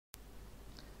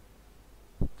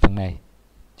này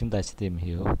chúng ta sẽ tìm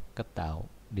hiểu cách tạo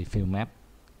diffuse map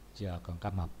cho con cá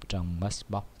mập trong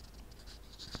Matchbox.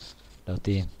 Đầu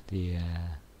tiên thì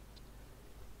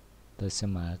tôi sẽ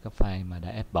mở cái file mà đã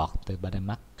export từ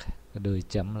Bodymark, cái đuôi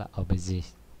chấm là obj.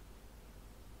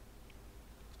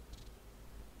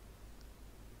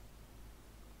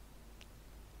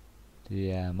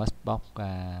 Thì Matchbox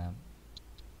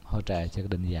hỗ trợ cho cái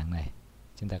định dạng này,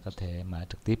 chúng ta có thể mở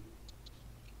trực tiếp.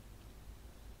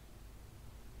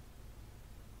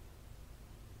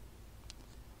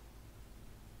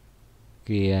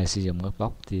 Khi sử dụng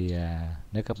Matchbox thì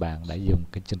nếu các bạn đã dùng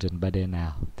cái chương trình 3D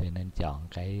nào thì nên chọn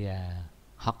cái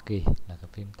hotkey là cái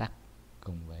phím tắt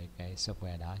cùng với cái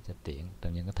software đó cho tiện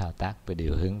trong những cái thao tác về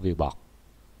điều hướng viewport.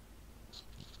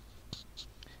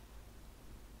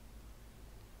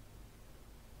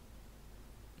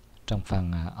 Trong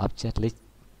phần Object List,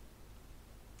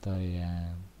 tôi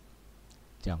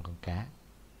chọn con cá,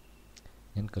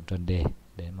 nhấn Ctrl D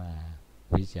để mà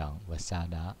quy chọn, và sau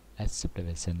đó Add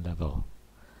Subdivision Level.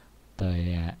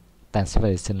 Tôi tăng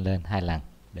Subdivision lên 2 lần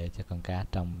để cho con cá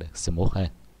trông được smooth hơn,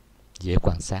 dễ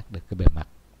quan sát được cái bề mặt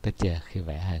texture khi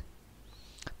vẽ hơn.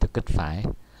 Tôi kích phải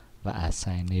và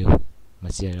Assign New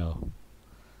Material,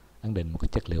 ấn định một cái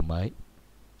chất liệu mới.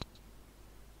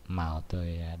 Màu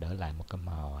tôi đổi lại một cái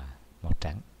màu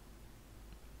trắng.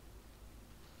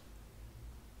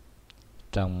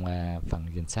 Trong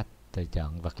phần danh sách tôi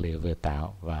chọn vật liệu vừa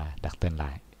tạo và đặt tên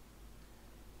lại.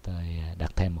 Tôi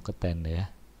đặt thêm một cái tên nữa,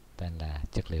 tên là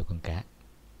chất liệu con cá.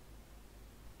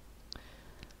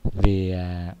 Vì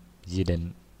dự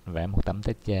định vẽ một tấm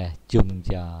texture chung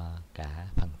cho cả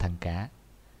phần thân cá,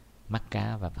 mắt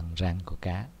cá và phần răng của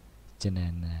cá, cho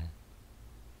nên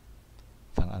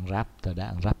phần unwrap tôi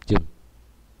đã unwrap chung.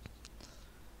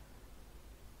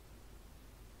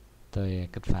 Tôi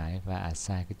kích phải và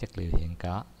assign cái chất liệu hiện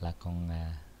có là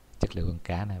chất liệu con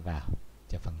cá này vào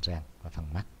cho phần răng và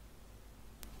phần mắt.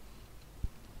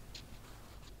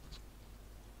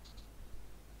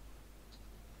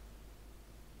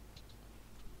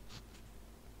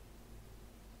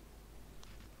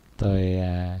 Tôi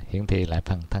hiển thị lại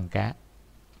phần thân cá.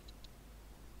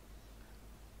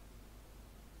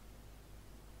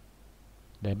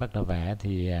 Để bắt đầu vẽ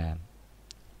thì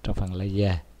trong phần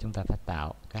layer chúng ta phải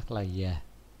tạo các layer.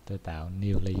 Tôi tạo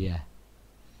new layer.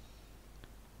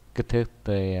 Kích thước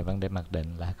tôi vẫn để mặc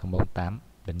định là 2048,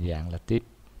 định dạng là tiếp.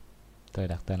 Tôi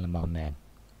đặt tên là màu nền.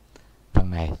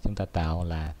 Phần này chúng ta tạo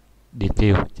là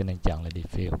diffuse, cho nên chọn là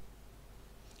diffuse,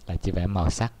 là chỉ vẽ màu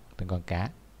sắc trên con cá.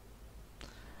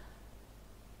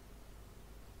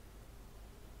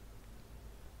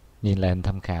 Nhìn là hình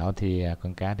tham khảo thì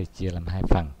con cá được chia làm hai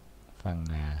phần. Phần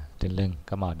trên lưng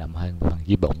có màu đậm hơn và phần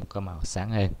dưới bụng có màu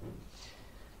sáng hơn.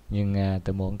 Nhưng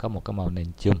tôi muốn có một cái màu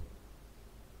nền chung.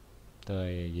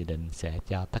 Tôi dự định sẽ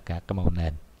cho tất cả các màu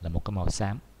nền là một cái màu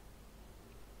xám.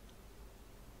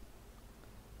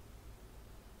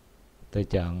 Tôi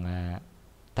chọn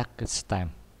tắt cái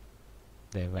stamp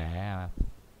để vẽ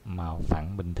màu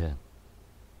phẳng bình thường.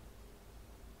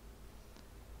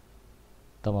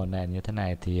 Tô màu nền như thế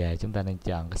này thì chúng ta nên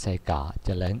chọn cái size cọ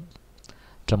cho lớn.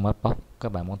 Trong Matchbox các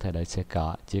bạn muốn thay đổi size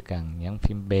cọ chỉ cần nhấn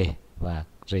phím B và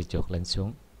rây chuột lên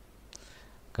xuống.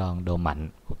 Còn độ mạnh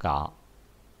của cọ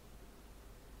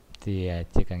thì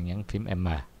chỉ cần nhấn phím M,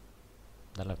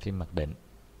 đó là phím mặc định.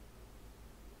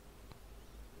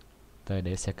 Tôi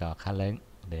để size cọ khá lớn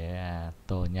để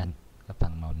tô nhanh cái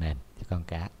phần màu nền cho con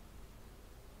cá.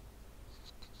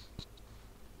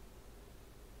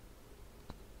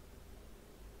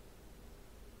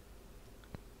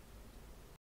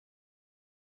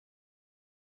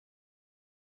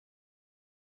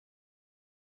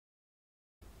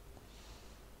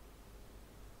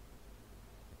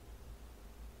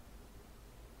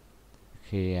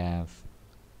 Khi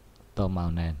tô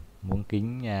màu nền muốn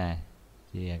kín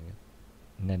thì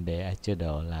nên để ở chế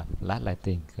độ là flat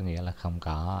lighting, có nghĩa là không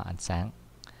có ánh sáng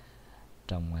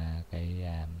trong cái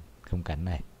khung cảnh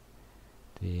này,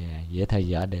 thì dễ theo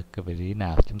dõi được cái vị trí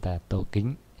nào chúng ta tô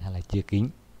kín hay là chưa kín.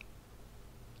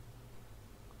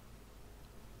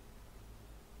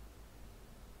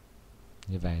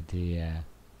 Như vậy thì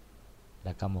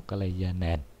đã có một cái layer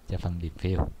nền cho phần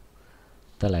diffuse.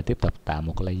 Tôi lại tiếp tục tạo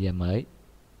một cái layer mới.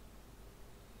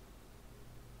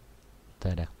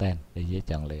 Tôi đặt tên để dễ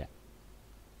chọn lựa.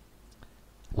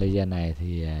 Layer này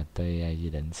thì tôi dự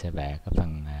định sẽ vẽ cái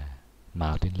phần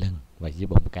màu trên lưng và dưới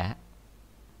bụng cá.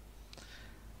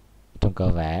 Trong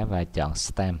câu vẽ và chọn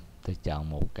stem, tôi chọn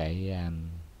một cái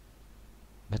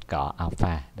vết cọ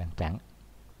alpha đang trắng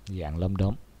dạng lốm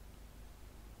đốm.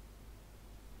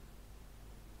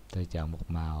 Tôi chọn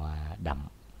một màu đậm.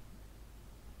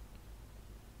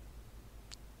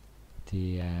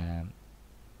 thì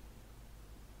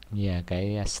như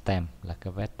cái stem là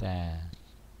cái vết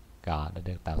cọ đã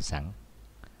được tạo sẵn,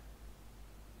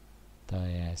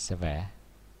 tôi sẽ vẽ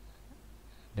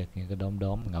được những cái đốm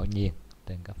đốm ngẫu nhiên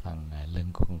trên cái phần lưng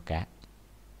của con cá.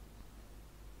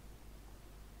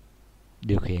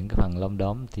 Điều khiển cái phần lông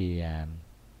đốm thì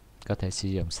có thể sử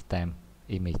dụng stem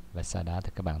image, và sau đó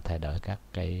thì các bạn thay đổi các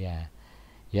cái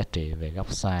giá trị về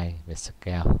góc xoay, về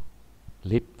scale,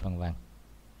 clip vân vân.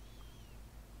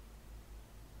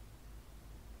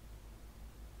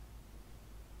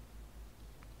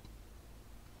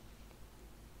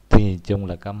 Thì nhìn chung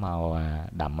là có màu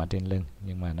đậm ở trên lưng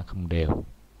nhưng mà nó không đều,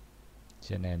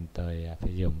 cho nên tôi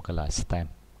phải dùng cái loại stem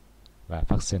và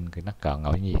phát sinh cái nắp cọ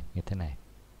ngẫu nhiên như thế này.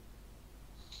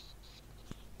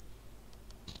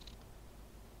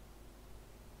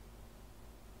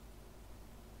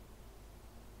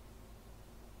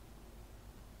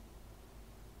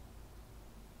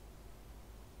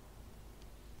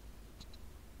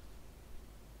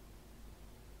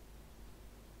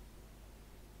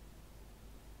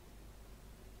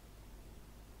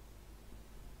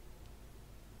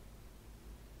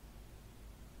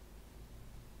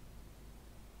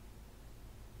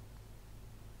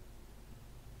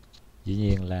 Dĩ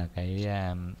nhiên là cái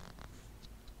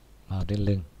màu trên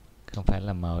lưng không phải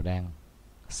là màu đang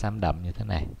xám đậm như thế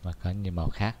này mà có nhiều màu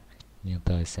khác, nhưng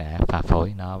tôi sẽ pha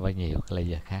phối nó với nhiều cái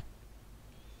layer khác.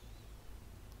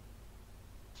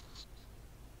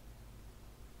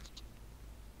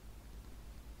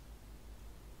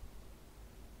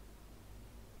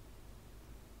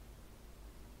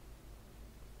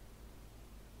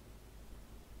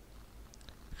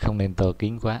 Không nên tô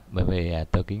kín quá, bởi vì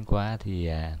tô kín quá thì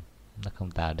nó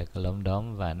không tạo được cái lốm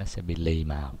đốm và nó sẽ bị lì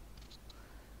màu.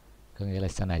 Có nghĩa là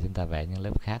sau này chúng ta vẽ những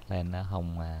lớp khác lên nó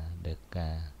không được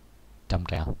trong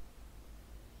trẻo.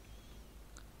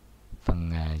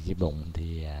 Phần dưới bụng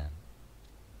thì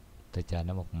tôi cho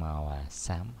nó một màu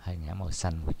xám hay ngã màu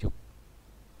xanh một chút.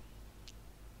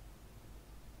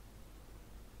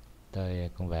 Tôi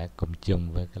cũng vẽ cùng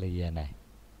chung với cái layer này.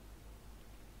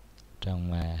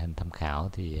 Trong hình tham khảo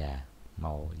thì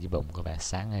màu dưới bụng có vẻ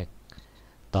sáng hơn.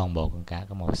 Toàn bộ con cá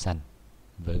có màu xanh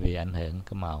bởi vì ảnh hưởng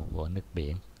cái màu của nước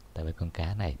biển. Tại vì con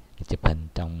cá này chụp hình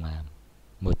trong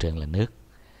môi trường là nước,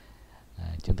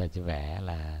 chúng ta chỉ vẽ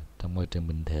là trong môi trường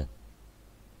bình thường,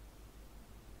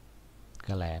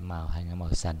 có lẽ màu hay ngã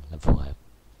màu xanh là phù hợp.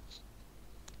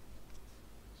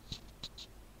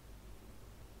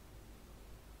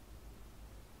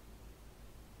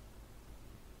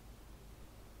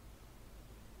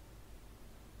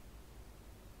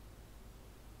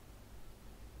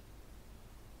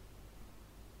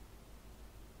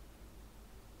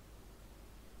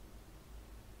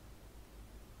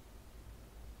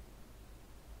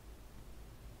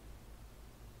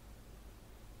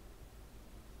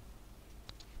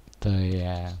 Tôi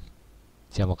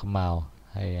cho một cái màu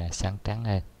hay sáng trắng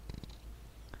hơn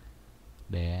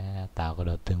để tạo cái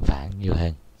độ tương phản nhiều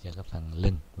hơn cho cái phần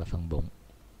lưng và phần bụng.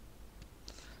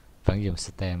 Vẫn dùng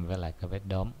stem với lại cái vết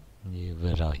đốm như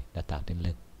vừa rồi đã tạo trên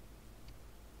lưng.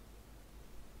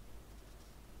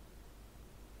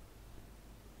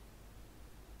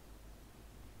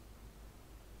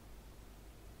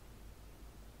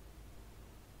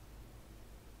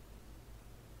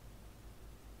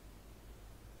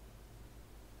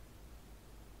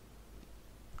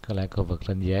 Có lẽ khu vực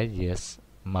ranh giới giữa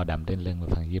màu đậm trên lưng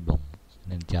và phần dưới bụng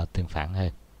nên cho tương phản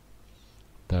hơn.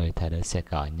 Tôi thay đổi xe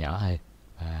cọ nhỏ hơn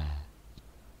và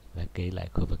vẽ kỹ lại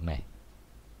khu vực này.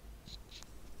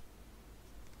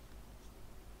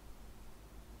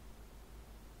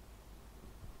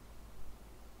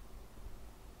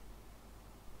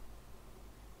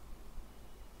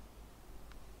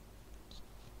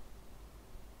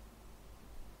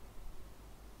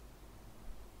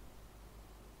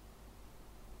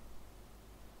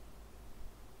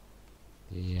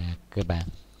 Thì cơ bản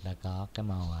đã có cái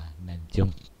màu nền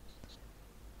chung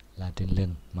là trên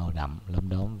lưng màu đậm lốm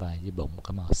đốm và dưới bụng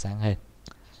có màu sáng hơn.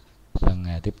 Phần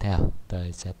tiếp theo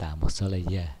tôi sẽ tạo một số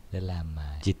layer để làm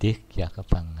chi tiết cho cái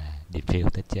phần diffuse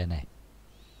texture này.